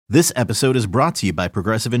This episode is brought to you by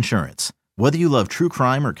Progressive Insurance. Whether you love true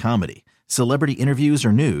crime or comedy, celebrity interviews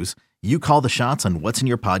or news, you call the shots on what's in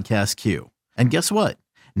your podcast queue. And guess what?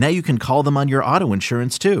 Now you can call them on your auto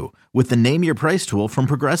insurance too with the Name Your Price tool from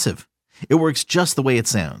Progressive. It works just the way it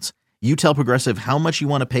sounds. You tell Progressive how much you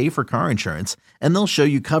want to pay for car insurance, and they'll show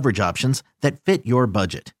you coverage options that fit your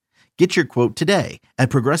budget. Get your quote today at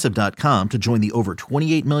Progressive.com to join the over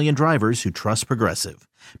 28 million drivers who trust Progressive.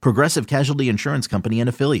 Progressive Casualty Insurance Company and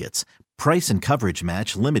Affiliates. Price and coverage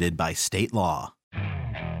match limited by state law.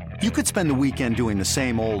 You could spend the weekend doing the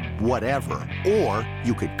same old whatever, or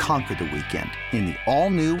you could conquer the weekend in the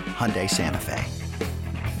all-new Hyundai Santa Fe.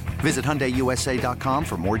 Visit HyundaiUSA.com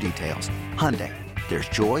for more details. Hyundai, there's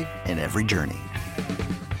joy in every journey.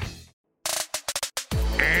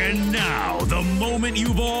 And now, the moment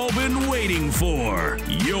you've all been waiting for.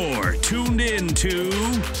 You're tuned in to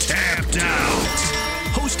Tapped Out.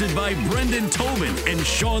 Hosted by Brendan Tobin and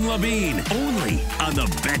Sean Levine. Only on the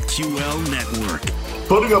BetQL Network.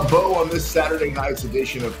 Putting a bow on this Saturday night's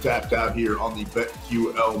edition of Tapped Out here on the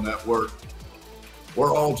BetQL Network.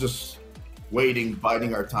 We're all just waiting,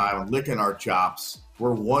 biding our time, licking our chops.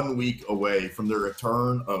 We're 1 week away from the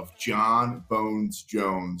return of Jon Bones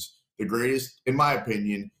Jones, the greatest, in my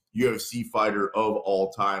opinion, UFC fighter of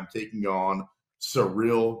all time, taking on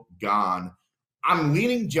Ciryl Gane. I'm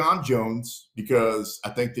leaning Jon Jones because I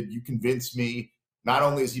think that you convinced me not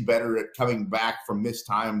only is he better at coming back from this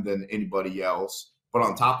time than anybody else, but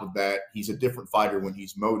on top of that, he's a different fighter when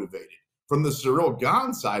he's motivated. From the Ciryl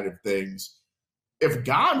Gane side of things, if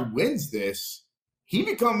Gane wins this, he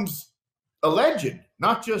becomes a legend,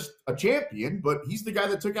 not just a champion, but he's the guy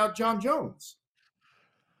that took out Jon Jones.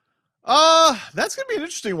 That's going to be an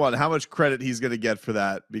interesting one, how much credit he's going to get for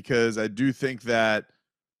that, because I do think that,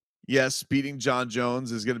 yes, beating Jon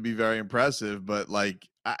Jones is going to be very impressive, but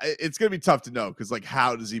it's going to be tough to know because,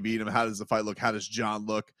 how does he beat him? How does the fight look? How does Jon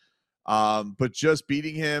look? But just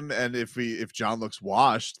beating him, and if Jon looks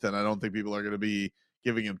washed, then I don't think people are going to be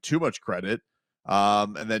giving him too much credit.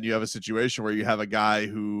 And then you have a situation where you have a guy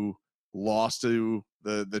who lost to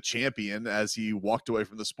the champion as he walked away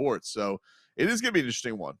from the sport. So it is going to be an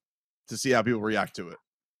interesting one to see how people react to it.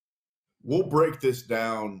 We'll break this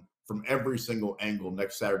down from every single angle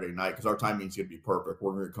next Saturday night because our timing is going to be perfect.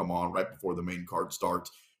 We're going to come on right before the main card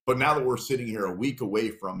starts. But now that we're sitting here a week away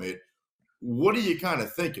from it, what are you kind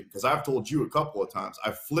of thinking? Because I've told you a couple of times,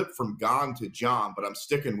 I flipped from Gane to Jon, but I'm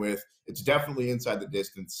sticking with it's definitely inside the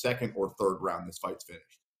distance, second or third round this fight's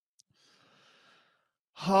finished.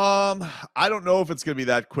 I don't know if it's going to be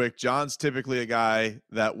that quick. Jon's typically a guy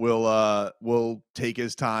that will take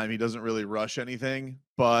his time. He doesn't really rush anything,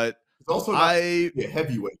 but it's also not a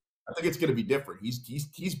heavyweight. I think it's going to be different. He's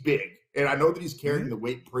big, and I know that he's carrying the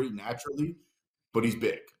weight pretty naturally, but he's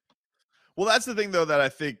big. Well, that's the thing, though, that I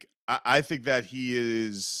think that he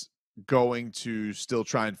is going to still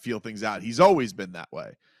try and feel things out. He's always been that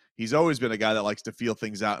way. He's always been a guy that likes to feel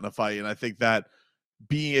things out in a fight, and I think that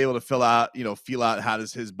being able to feel out how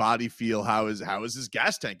does his body feel, how is his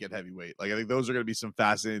gas tank at heavyweight. I think those are going to be some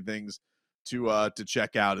fascinating things to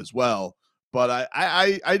check out as well. But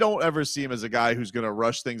I don't ever see him as a guy who's going to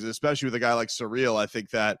rush things, especially with a guy like Ciryl. I think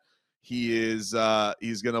that he's going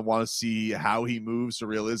to want to see how he moves.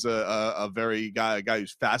 Ciryl is a guy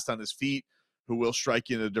who's fast on his feet, who will strike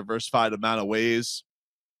you in a diversified amount of ways.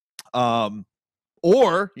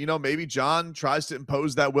 Or, maybe Jon tries to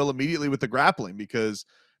impose that will immediately with the grappling, because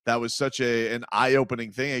that was such an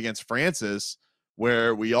eye-opening thing against Francis,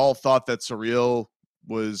 where we all thought that Ciryl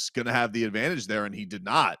was going to have the advantage there, and he did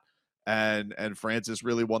not. And Francis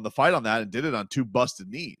really won the fight on that and did it on two busted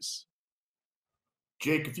knees.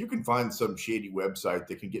 Jake, if you can find some shady website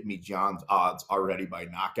that can get me Jon's odds already by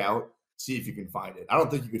knockout, see if you can find it. I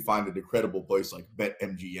don't think you could find a credible place like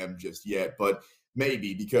BetMGM just yet, but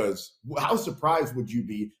maybe, because how surprised would you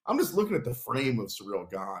be? I'm just looking at the frame of Ciryl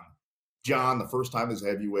Gane. Jon, the first time as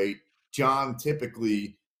heavyweight. Jon,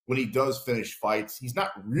 typically, when he does finish fights, he's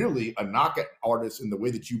not really a knockout artist in the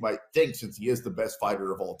way that you might think, since he is the best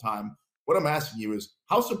fighter of all time. What I'm asking you is,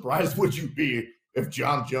 how surprised would you be if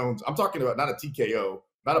Jon Jones, I'm talking about not a TKO,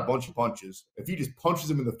 not a bunch of punches, if he just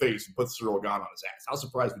punches him in the face and puts Ciryl Gane on his ass? How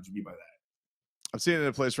surprised would you be by that? I'm seeing it in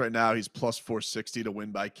a place right now. He's plus 460 to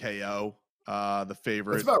win by KO. The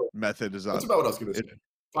favorite method is that's about what I was going to say.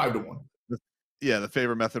 5-1. The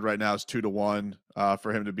favorite method right now is 2-1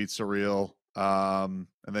 for him to beat Ciryl. And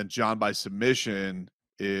then Jon by submission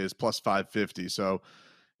is plus 550. So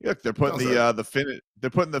look, they're putting they're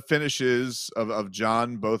putting the finishes of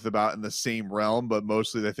Jon both about in the same realm, but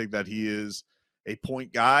mostly they think that he is a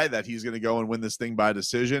point guy, that he's going to go and win this thing by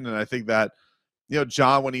decision. And I think that,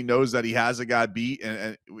 John, when he knows that he has a guy beat,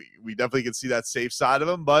 and we definitely can see that safe side of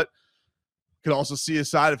him, but can also see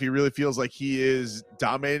his side if he really feels like he is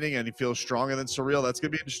dominating and he feels stronger than Surreal. That's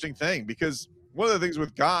going to be an interesting thing, because one of the things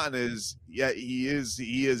with Gon is, yeah, he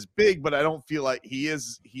is big, but I don't feel like he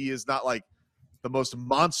is not like the most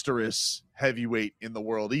monstrous heavyweight in the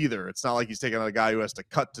world either. It's not like he's taking on a guy who has to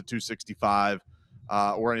cut to 265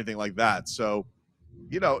 or anything like that. So,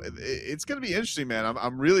 it's going to be interesting, man.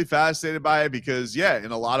 I'm really fascinated by it because, yeah,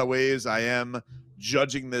 in a lot of ways I am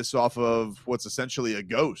judging this off of what's essentially a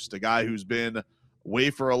ghost, a guy who's been away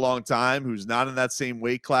for a long time, who's not in that same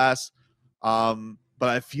weight class. But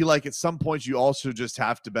I feel like at some point you also just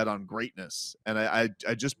have to bet on greatness. And I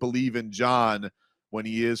just believe in John when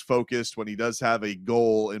he is focused, when he does have a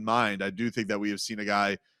goal in mind. I do think that we have seen a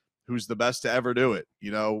guy who's the best to ever do it,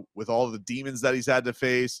 with all the demons that he's had to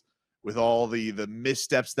face, with all the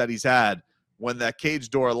missteps that he's had. When that cage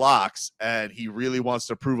door locks and he really wants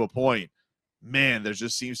to prove a point, man, there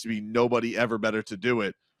just seems to be nobody ever better to do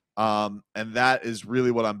it. And that is really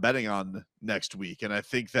what I'm betting on next week. And I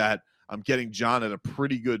think that I'm getting John at a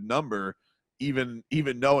pretty good number, even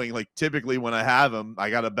knowing, like, typically when I have him, I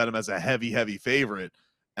got to bet him as a heavy favorite.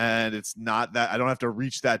 And it's not that I don't have to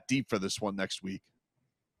reach that deep for this one next week.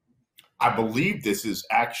 I believe this is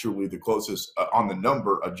actually the closest on the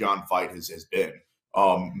number a John fight has been.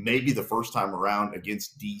 Maybe the first time around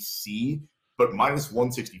against DC, but minus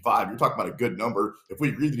 165. You're talking about a good number. If we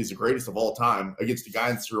agree that he's the greatest of all time against a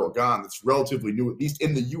guy in Cyril Gane that's relatively new, at least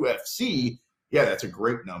in the UFC, yeah, that's a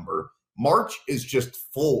great number. March is just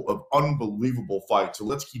full of unbelievable fights. So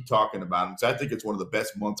let's keep talking about them, because I think it's one of the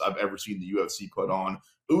best months I've ever seen the UFC put on.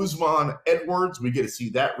 Usman Edwards, we get to see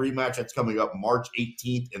that rematch. That's coming up March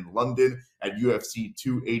 18th in London at UFC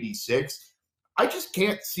 286. I just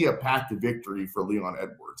can't see a path to victory for Leon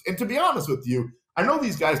Edwards. And to be honest with you, I know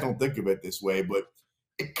these guys don't think of it this way, but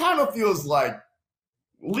it kind of feels like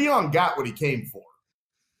Leon got what he came for.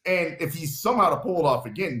 And if he's somehow to pull it off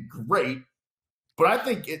again, great. But I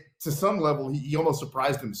think to some level, he almost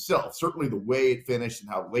surprised himself. Certainly the way it finished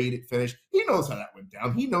and how late it finished. He knows how that went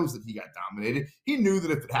down. He knows that he got dominated. He knew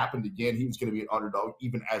that if it happened again, he was going to be an underdog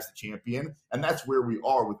even as the champion. And that's where we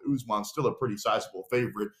are with Usman, still a pretty sizable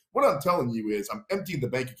favorite. What I'm telling you is I'm emptying the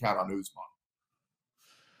bank account on Usman.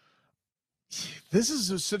 This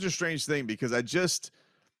is such a strange thing, because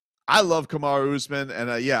I love Kamaru Usman,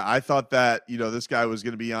 and I thought that this guy was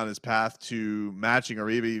going to be on his path to matching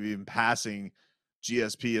or even passing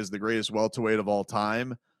GSP as the greatest welterweight of all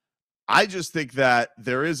time. I just think that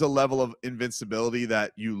there is a level of invincibility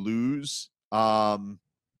that you lose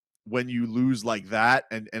when you lose like that,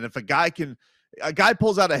 and if a guy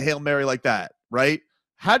pulls out a Hail Mary like that, right?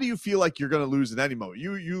 How do you feel like you're going to lose in any moment?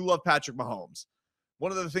 You love Patrick Mahomes.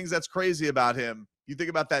 One of the things that's crazy about him, you think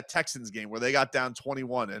about that Texans game where they got down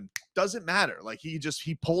 21, and doesn't matter. Like, he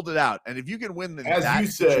pulled it out. And if you can win in that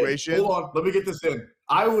situation, hold on, let me get this in.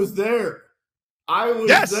 I was there.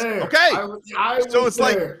 Yes. There. Okay. So it's there.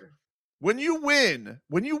 Like when you win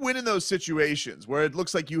in those situations where it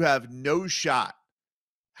looks like you have no shot,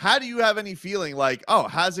 how do you have any feeling like, oh,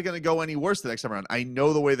 how's it going to go any worse the next time around? I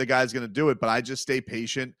know the way the guy's going to do it, but I just stay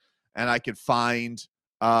patient and I could find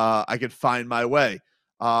my way.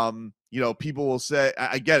 People will say,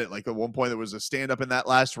 I get it. Like, at one point there was a stand up in that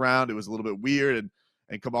last round. It was a little bit weird,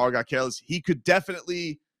 and Kamaru got careless. He could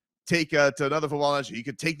definitely take to another football match. He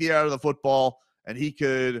could take the air out of the football, and he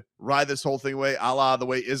could ride this whole thing away, a la the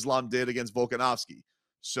way Islam did against Volkanovski.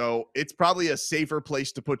 So it's probably a safer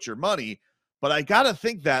place to put your money. But I got to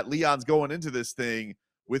think that Leon's going into this thing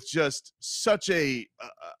with just such an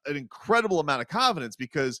incredible amount of confidence,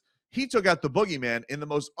 because he took out the boogeyman in the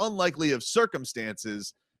most unlikely of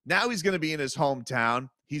circumstances. Now he's going to be in his hometown.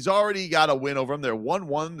 He's already got a win over him. They're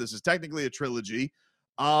 1-1. This is technically a trilogy.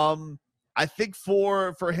 I think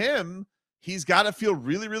for him, he's got to feel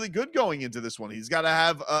really, really good going into this one. He's got to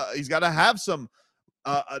have some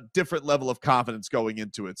a different level of confidence going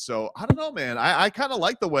into it. So I don't know, man. I kind of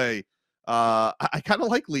like the way I kind of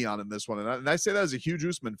like Leon in this one, and I say that as a huge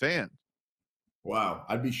Usman fan. Wow,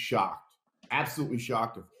 I'd be shocked, absolutely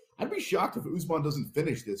shocked. I'd be shocked if Usman doesn't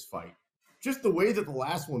finish this fight. Just the way that the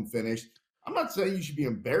last one finished. I'm not saying you should be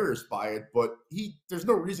embarrassed by it, but there's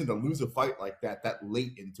no reason to lose a fight like that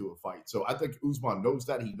late into a fight. So I think Usman knows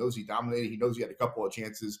that. He knows he dominated. He knows he had a couple of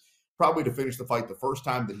chances probably to finish the fight the first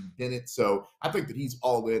time that he didn't. So I think that he's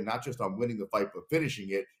all in, not just on winning the fight, but finishing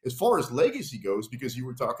it. As far as legacy goes, because you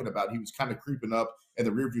were talking about he was kind of creeping up in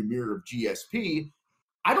the rearview mirror of GSP,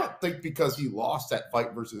 I don't think because he lost that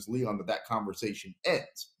fight versus Leon that conversation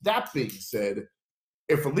ends. That being said,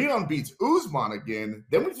 If Leon beats Usman again,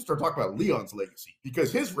 then we can start talking about Leon's legacy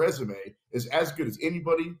because his resume is as good as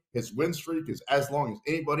anybody. His win streak is as long as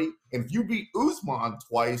anybody. And if you beat Usman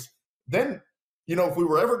twice, then, if we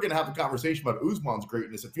were ever going to have a conversation about Usman's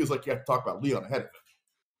greatness, it feels like you have to talk about Leon ahead of it.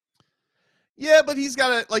 Yeah, but he's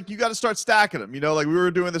got to, you got to start stacking them. We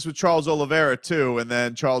were doing this with Charles Oliveira too, and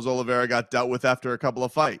then Charles Oliveira got dealt with after a couple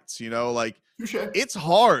of fights. It's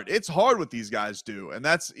hard. It's hard what these guys do, and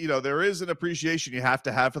that's there is an appreciation you have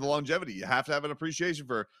to have for the longevity. You have to have an appreciation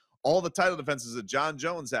for all the title defenses that John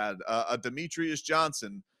Jones had, a Demetrius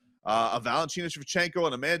Johnson, a Valentina Shevchenko,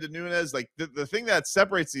 and Amanda Nunes. The thing that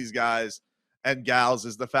separates these guys and gals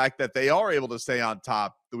is the fact that they are able to stay on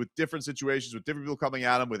top with different situations, with different people coming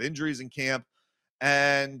at them, with injuries in camp.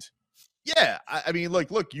 And yeah, I mean,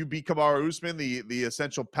 look, you beat Kamaru Usman, the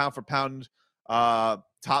essential pound for pound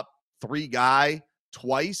top 3 guy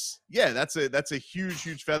twice. Yeah, that's a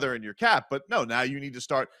huge feather in your cap. But no, now you need to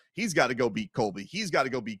start. He's got to go beat Colby. He's got to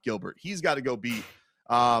go beat Gilbert. He's got to go beat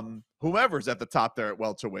whomever's at the top there at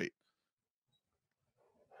welterweight.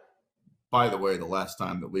 By the way, the last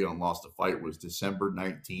time that Leon lost a fight was December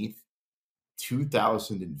 19th,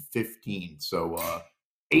 2015. So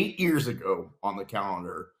 8 years ago on the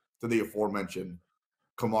calendar to the aforementioned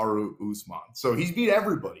Kamaru Usman. So he's beat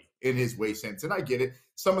everybody in his way since. And I get it.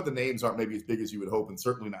 Some of the names aren't maybe as big as you would hope, and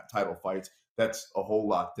certainly not title fights. That's a whole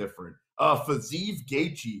lot different. Fiziev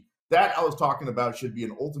Gaethje, that I was talking about should be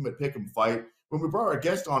an ultimate pick'em fight. When we brought our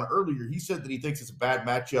guest on earlier, he said that he thinks it's a bad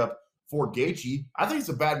matchup for Gaethje. I think it's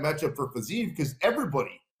a bad matchup for Fiziev because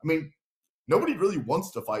nobody really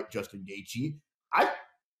wants to fight Justin Gaethje. I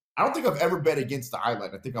don't think I've ever bet against the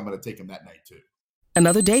Highlight. I think I'm going to take him that night too.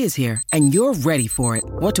 Another day is here, and you're ready for it.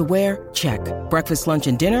 What to wear? Check. Breakfast, lunch,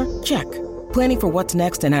 and dinner? Check. Planning for what's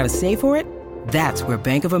next and how to save for it? That's where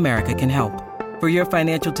Bank of America can help. For your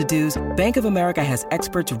financial to-dos, Bank of America has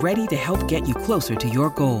experts ready to help get you closer to your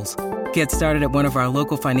goals. Get started at one of our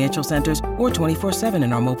local financial centers or 24/7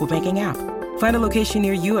 in our mobile banking app. Find a location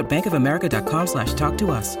near you at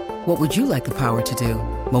bankofamerica.com/talktous. What would you like the power to do?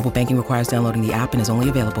 Mobile banking requires downloading the app and is only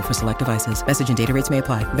available for select devices. Message and data rates may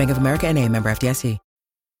apply. Bank of America N.A., member FDIC.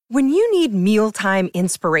 When you need mealtime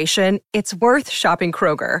inspiration, it's worth shopping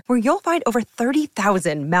Kroger, where you'll find over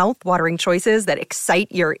 30,000 mouth-watering choices that excite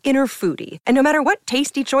your inner foodie. And no matter what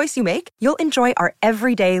tasty choice you make, you'll enjoy our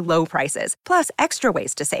everyday low prices, plus extra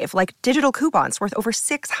ways to save, like digital coupons worth over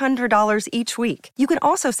 $600 each week. You can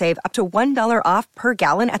also save up to $1 off per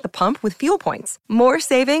gallon at the pump with fuel points. More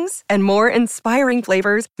savings and more inspiring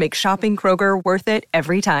flavors make shopping Kroger worth it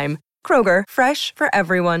every time. Kroger, fresh for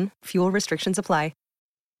everyone. Fuel restrictions apply.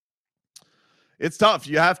 It's tough.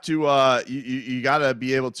 You have to you got to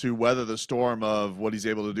be able to weather the storm of what he's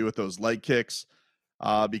able to do with those leg kicks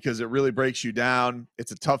because it really breaks you down.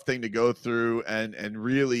 It's a tough thing to go through, and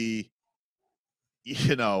really,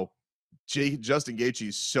 Justin Gaethje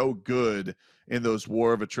is so good in those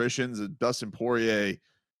war of attritions. Dustin Poirier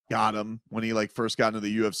got him when he first got into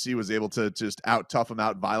the UFC, was able to just out tough him,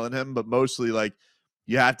 out violent him, but mostly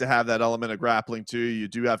you have to have that element of grappling too. You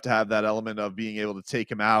do have to have that element of being able to take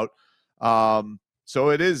him out.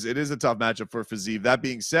 So it is a tough matchup for Fiziev. That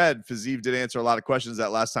being said, Fiziev did answer a lot of questions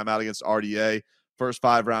that last time out against RDA. First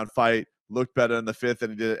 5-round fight, looked better in the 5th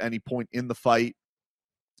than he did at any point in the fight.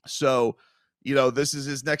 So, this is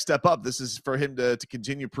his next step up. This is for him to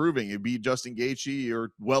continue proving. You beat Justin Gaethje,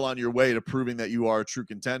 you're well on your way to proving that you are a true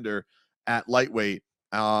contender at lightweight.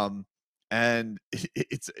 And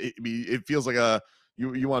it feels like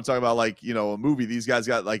you want to talk about a movie. These guys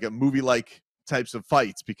got a movie-like types of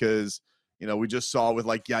fights because we just saw with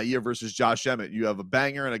Yair versus Josh Emmett, you have a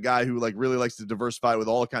banger and a guy who really likes to diversify with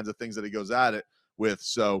all kinds of things that he goes at it with.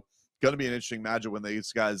 So going to be an interesting matchup when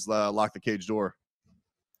these guys lock the cage door.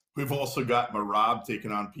 We've also got Merab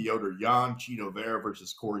taking on Piotr Jan, Chito Vera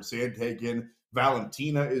versus Corey Sandhagen.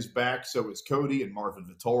 Valentina is back, so is Cody and Marvin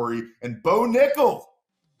Vettori, and Bo Nickel,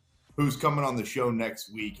 who's coming on the show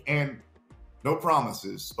next week. And no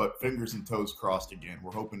promises, but fingers and toes crossed again.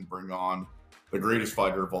 We're hoping to bring on the greatest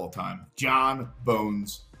fighter of all time, John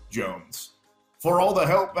Bones Jones. For all the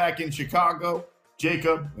help back in Chicago,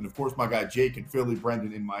 Jacob, and of course my guy Jake in Philly,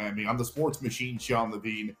 Brendan in Miami. I'm the sports machine, Sean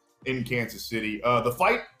Levine in Kansas City. The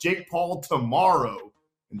fight, Jake Paul tomorrow.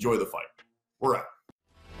 Enjoy the fight. We're out.